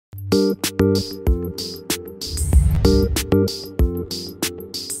Hey,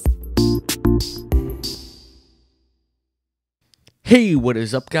 what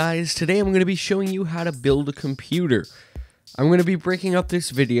is up guys? Today I'm going to be showing you how to build a computer. I'm going to be breaking up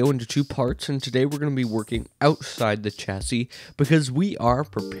this video into two parts, and today we're going to be working outside the chassis because we are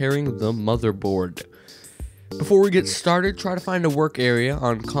preparing the motherboard. Before we get started, try to find a work area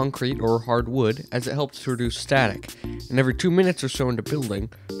on concrete or hardwood as it helps to reduce static, and every 2 minutes or so into building,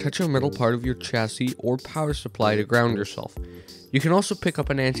 touch a metal part of your chassis or power supply to ground yourself. You can also pick up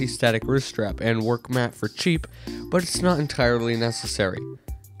an anti-static wrist strap and work mat for cheap, but it's not entirely necessary.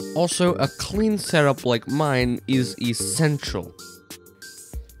 Also, a clean setup like mine is essential.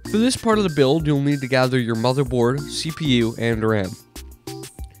 For this part of the build, you'll need to gather your motherboard, CPU, and RAM.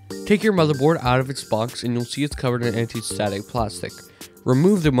 Take your motherboard out of its box and you'll see it's covered in anti-static plastic.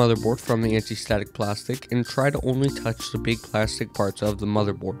 Remove the motherboard from the anti-static plastic and try to only touch the big plastic parts of the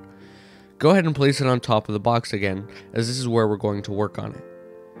motherboard. Go ahead and place it on top of the box again, as this is where we're going to work on it.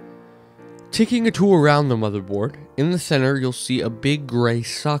 Taking a tool around the motherboard, in the center you'll see a big gray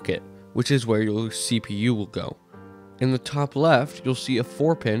socket, which is where your CPU will go. In the top left, you'll see a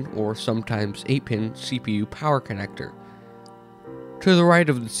 4-pin, or sometimes 8-pin, CPU power connector. To the right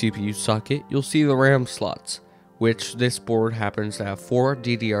of the CPU socket, you'll see the RAM slots, which this board happens to have 4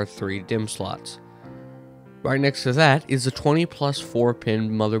 DDR3 DIMM slots. Right next to that is a 20 plus 4-pin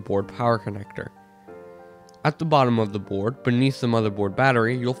motherboard power connector. At the bottom of the board, beneath the motherboard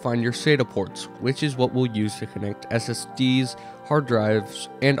battery, you'll find your SATA ports, which is what we'll use to connect SSDs, hard drives,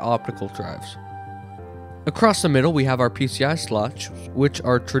 and optical drives. Across the middle, we have our PCI slots, which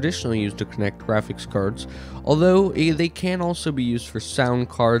are traditionally used to connect graphics cards, although they can also be used for sound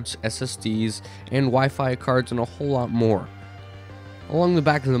cards, SSDs, and Wi-Fi cards, and a whole lot more. Along the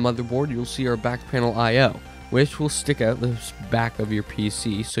back of the motherboard, you'll see our back panel I/O, which will stick out the back of your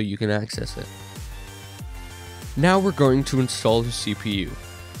PC so you can access it. Now we're going to install the CPU.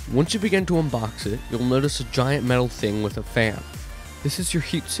 Once you begin to unbox it, you'll notice a giant metal thing with a fan. This is your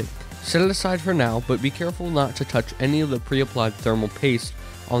heatsink. Set it aside for now, but be careful not to touch any of the pre-applied thermal paste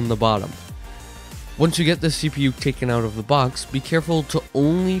on the bottom. Once you get the CPU taken out of the box, be careful to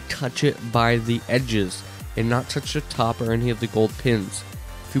only touch it by the edges and not touch the top or any of the gold pins.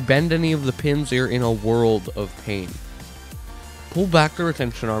 If you bend any of the pins, you're in a world of pain. Pull back the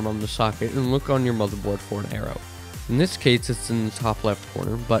retention arm on the socket and look on your motherboard for an arrow. In this case, it's in the top left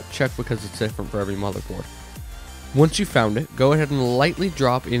corner, but check because it's different for every motherboard. Once you found it, go ahead and lightly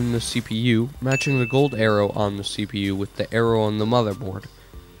drop in the CPU, matching the gold arrow on the CPU with the arrow on the motherboard.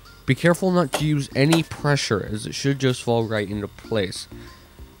 Be careful not to use any pressure, as it should just fall right into place.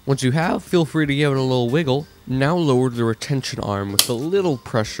 Once you have, feel free to give it a little wiggle. Now lower the retention arm with a little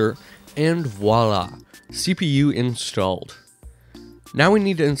pressure, and voila, CPU installed. Now we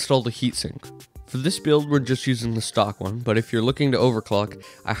need to install the heatsink. For this build, we're just using the stock one, but if you're looking to overclock,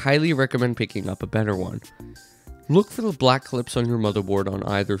 I highly recommend picking up a better one. Look for the black clips on your motherboard on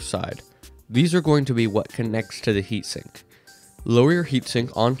either side. These are going to be what connects to the heatsink. Lower your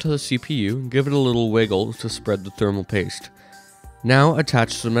heatsink onto the CPU and give it a little wiggle to spread the thermal paste. Now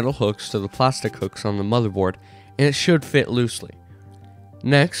attach the metal hooks to the plastic hooks on the motherboard, and it should fit loosely.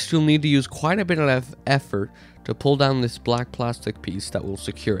 Next, you'll need to use quite a bit of effort to pull down this black plastic piece that will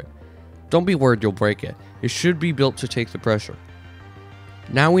secure it. Don't be worried you'll break it. It should be built to take the pressure.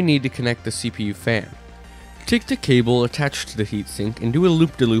 Now we need to connect the CPU fan. Take the cable attached to the heatsink and do a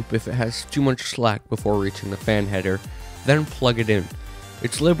loop-de-loop if it has too much slack before reaching the fan header, then plug it in.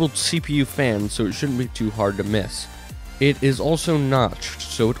 It's labeled CPU fan, so it shouldn't be too hard to miss. It is also notched,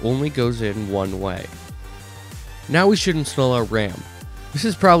 so it only goes in one way. Now we should install our RAM. This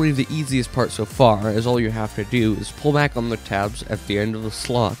is probably the easiest part so far, as all you have to do is pull back on the tabs at the end of the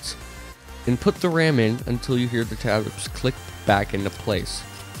slots, and put the RAM in until you hear the tabs click back into place.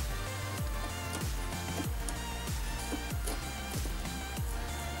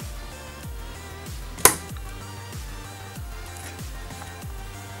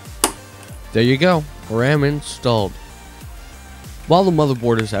 There you go, RAM installed. While the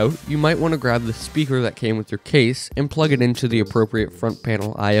motherboard is out, you might want to grab the speaker that came with your case and plug it into the appropriate front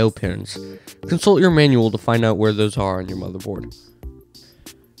panel I/O pins. Consult your manual to find out where those are on your motherboard.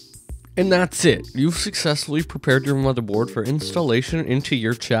 And that's it. You've successfully prepared your motherboard for installation into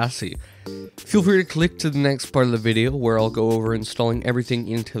your chassis. Feel free to click to the next part of the video where I'll go over installing everything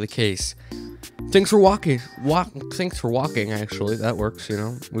into the case. Thanks for walking, actually, that works, you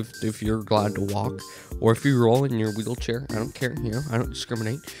know, if you're glad to walk, or if you roll in your wheelchair, I don't care, you know, I don't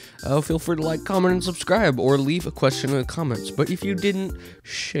discriminate. Feel free to like, comment, and subscribe, or leave a question in the comments, but if you didn't,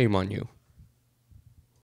 shame on you.